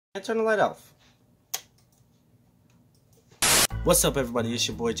And turn the light off. What's up, everybody? It's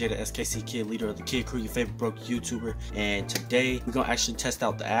your boy Jay, the SKC Kid, leader of the Kid Crew, your favorite broke YouTuber. And today we're gonna actually test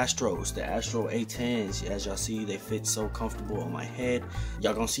out the Astros, the Astro A10s. As y'all see, they fit so comfortable on my head.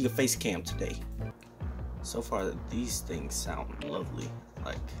 Y'all gonna see a face cam today. So far, these things sound lovely.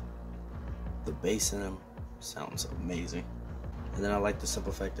 Like the bass in them sounds amazing. And then I like the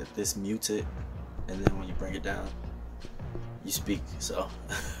simple fact that this mutes it, and then when you bring it down, you speak. So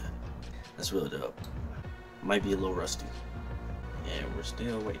that's really dope. Might be a little rusty. Yeah, we're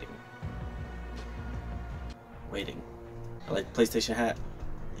still waiting. I like the PlayStation hat.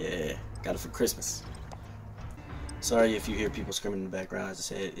 Yeah, got it for Christmas. Sorry if you hear people screaming in the background. As I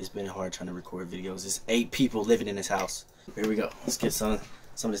said, it's been hard trying to record videos. There's 8 people living in this house. Here we go. Let's get some of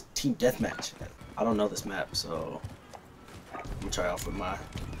this team deathmatch. I don't know this map, so I'm gonna try off with my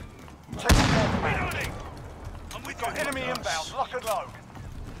We've got enemy inbound, lock and load.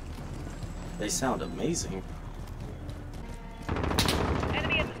 They sound amazing.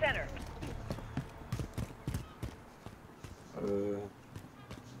 Enemy in the center.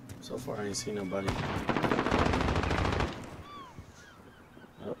 So far I ain't seen nobody.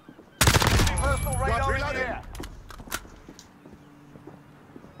 Oh. Universal radar in here.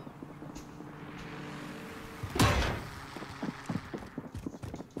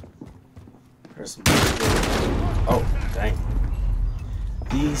 There's some. Oh, dang.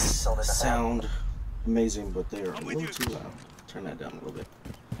 These sound amazing, but they are a little too loud. Turn that down a little bit.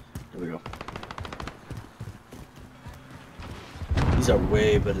 There we go. These are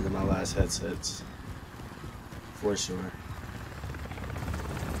way better than my last headsets. For sure.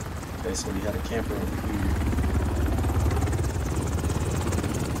 Okay, so we had a camper over here.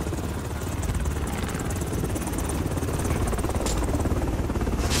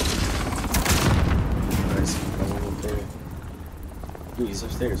 Dude, he's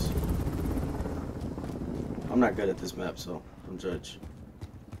upstairs. I'm not good at this map, so don't judge.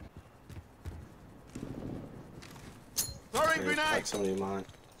 Okay, like somebody of mine.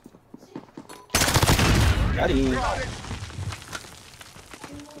 Got him.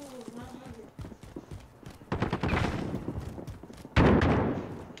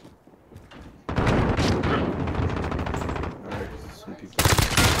 Alright, some people.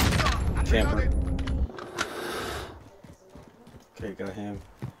 Camper. Okay, got him.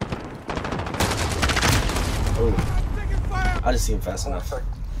 Oh, I just see him fast enough.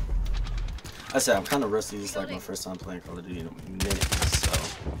 I said I'm kind of rusty. It's like my first time playing Call of Duty in a minute, so.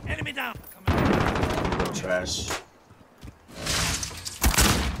 Enemy down. Trash.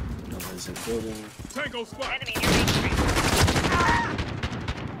 Nobody's in the building. Tango spot. Enemy near Main Street.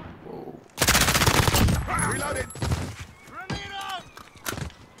 Whoa. Reloaded.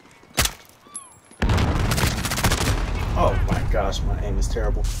 Oh my gosh, my aim is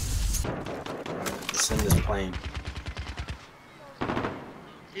terrible. Alright, let's send this plane.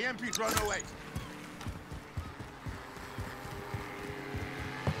 EMP thrown away.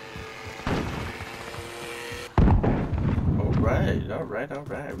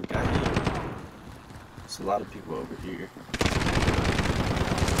 Alright. We got him. There's a lot of people over here.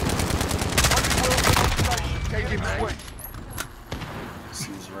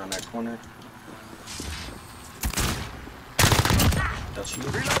 See who's around that corner. That's you.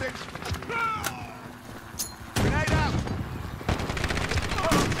 Reloading. Grenade out.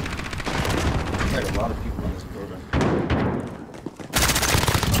 There's like a lot of people in this building.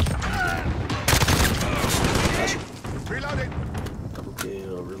 Reloading. Double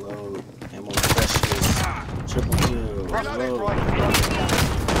kill, reload, ammo precious, triple kill, reload.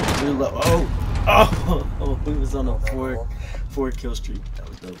 Oh, he was on a four kill streak. That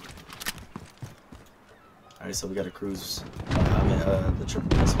was dope. Alright, so we got a cruise. The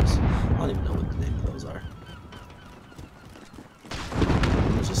triple missiles. I don't even know what the name of those are. I'm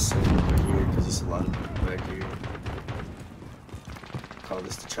gonna just send them over here because there's a lot of people back here. Call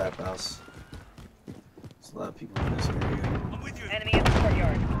this the trap house. There's a lot of people in this area. I'm with you. Enemy in the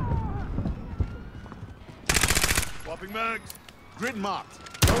courtyard. Swapping mags. Grid marked.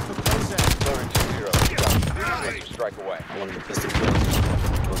 Go for close end. Storing 2-0. Ready to strike away. I wanted to pistol kill.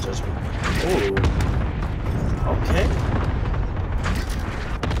 Don't judge me. Oh. Okay.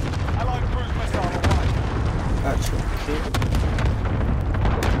 Allied cruise missile away. Got triple kill.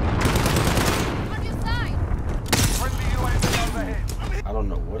 On your side. Friendly UAV overhead. I don't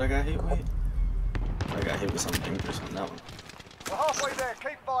know what I got hit with. I got hit with something dangerous on that one. We're halfway there.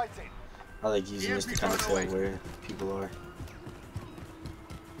 Keep fighting. I like using this to kind of tell where people are.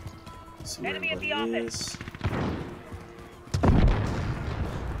 See where Enemy at the everybody office. is.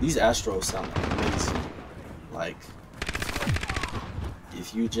 These Astros sound amazing. Like,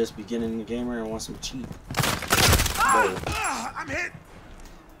 if you just beginning the gamer and want some cheap, I'm hit.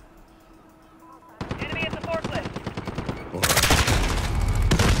 Enemy at the forklift.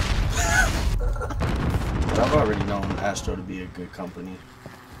 but I've already known Astro to be a good company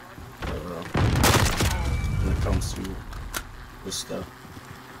when it comes to this stuff.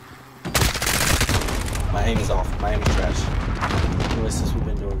 My aim is off. My aim is trash. Anyway, since we've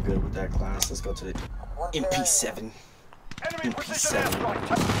been doing good with that class, let's go to the MP7. Enemy precision MP7. airstrike.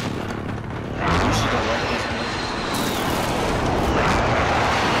 You should go right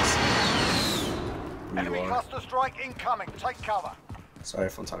this Enemy way. cluster strike incoming. Take cover. Sorry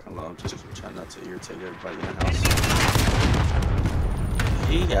if I'm talking loud. I'm just trying not to irritate everybody in the house.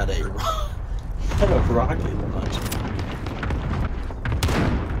 He had a rocket launcher.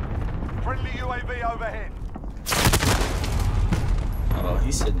 Friendly UAV overhead. Oh,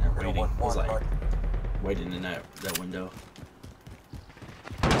 he's sitting there waiting. He's like waiting in that window.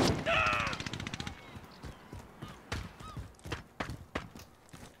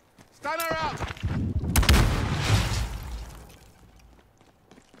 Stunner out.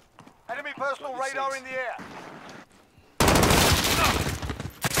 Enemy personal radar in the air.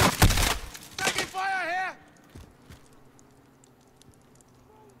 Taking fire here.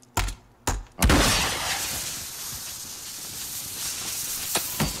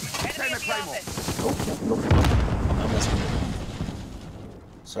 Enemy at the office. Nope. I'm messing with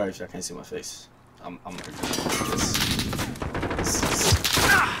it. Sorry if y'all can't see my face. I'm this is...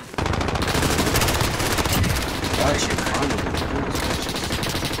 Why is she running?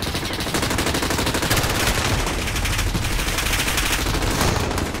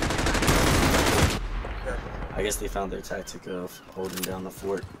 I guess they found their tactic of holding down the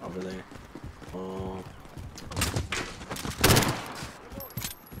fort over there.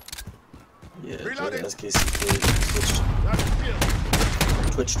 Yeah, Reloading. SKC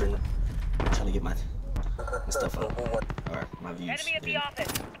Twitch streamer. Trying to get my stuff up. Or my views. Enemy at the and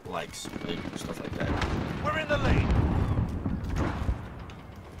office. likes, stuff like that. We're in the lead.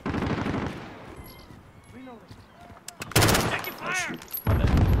 Taking Oh, fire. shoot. My bad.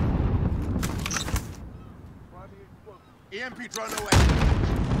 EMP drone away.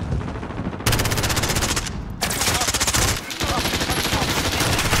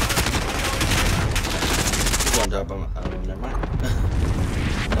 He's gonna drop on my, never mind.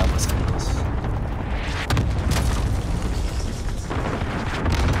 Drop my seconds.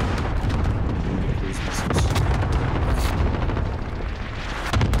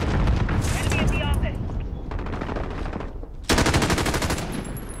 Enemy at the office.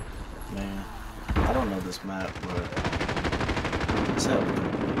 Man, I don't know this map, but what's up?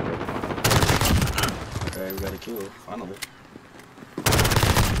 Okay, we got a kill, finally.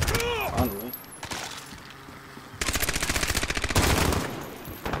 Finally.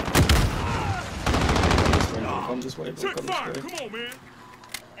 Don't come this way, don't come this way. Come on, man.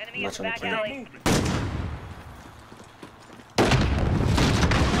 Enemy I'm in not the trying back to kill. alley.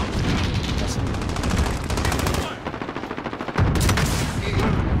 That's it.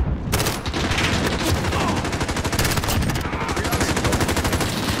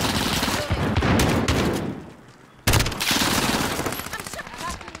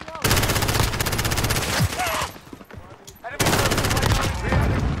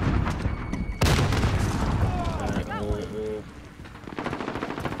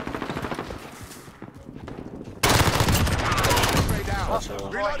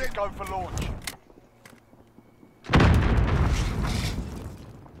 Reloading. Go for launch.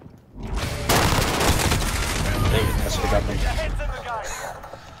 Dang it, I should have got them. Your head's in the game.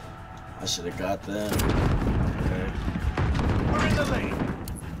 I should have got them. Okay. We're in the lead.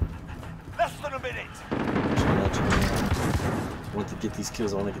 Less than a minute. Try not to. I want to get these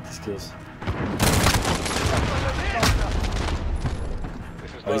kills. I want to get these kills.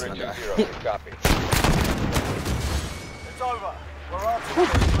 This is Oh, he's Loader gonna 2-0. Copy. It's over. We're out.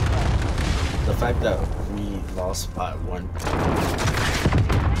 The fact that we lost by 1.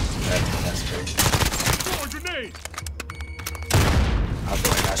 That's crazy. Throw a grenade. I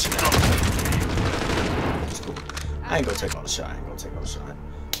feel like I should have. It's cool. I ain't gonna take all the shot.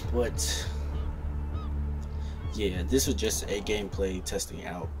 But yeah, this was just a gameplay testing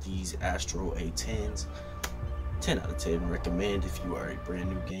out these Astro A10s. 10 out of 10. Recommend if you are a brand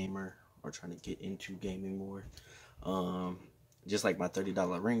new gamer or trying to get into gaming more. Just like my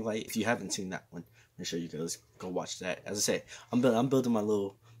 $30 ring light. If you haven't seen that one, make sure you guys go watch that. As I said, I'm building my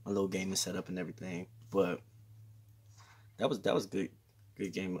little gaming setup and everything. But that was good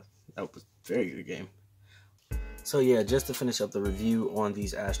game. That was very good game. So yeah, just to finish up the review on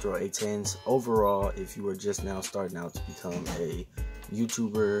these Astro A10s. Overall, if you are just now starting out to become a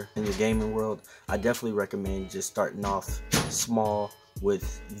YouTuber in the gaming world, I definitely recommend just starting off small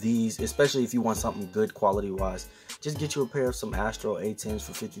with these, especially if you want something good quality wise. Just get you a pair of some Astro A10s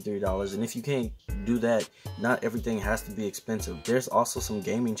for $53, and if you can't do that, not everything has to be expensive. There's also some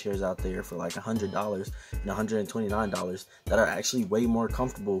gaming chairs out there for like $100 and $129 that are actually way more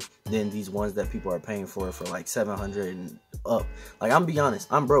comfortable than these ones that people are paying for like $700 and up. Like, I'm be honest,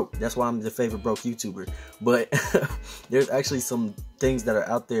 I'm broke. That's why I'm the favorite broke YouTuber. But there's actually some things that are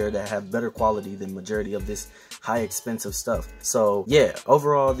out there that have better quality than majority of this high expensive stuff. So yeah,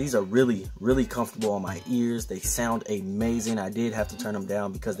 overall these are really comfortable on my ears. They sound amazing. I did have to turn them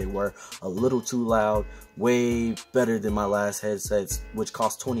down because they were a little too loud. Way better than my last headsets, which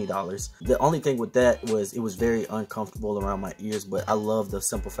cost $20. The only thing with that was it was very uncomfortable around my ears, but I love the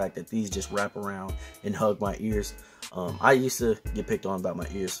simple fact that these just wrap around and hug my ears. I used to get picked on about my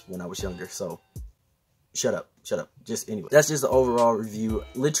ears when I was younger, so shut up. Just anyway, that's just the overall review.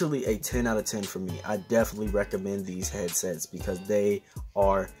 Literally a 10 out of 10 for me. I definitely recommend these headsets because they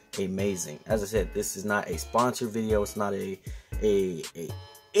are amazing. As I said, this is not a sponsored video. It's not any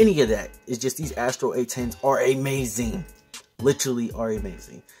of that. It's just these Astro A10s are amazing. Literally are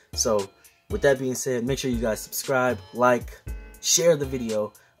amazing. So with that being said, make sure you guys subscribe, like, share the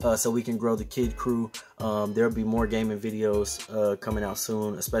video, so we can grow the kid crew. There'll be more gaming videos coming out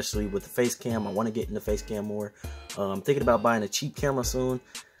soon, especially with the face cam. I want to get into face cam more. I'm thinking about buying a cheap camera soon.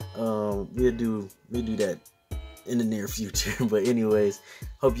 We'll do that in the near future. But anyways,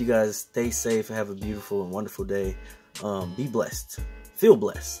 hope you guys stay safe and have a beautiful and wonderful day. Be blessed. Feel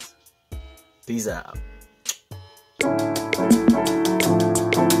blessed. Peace out.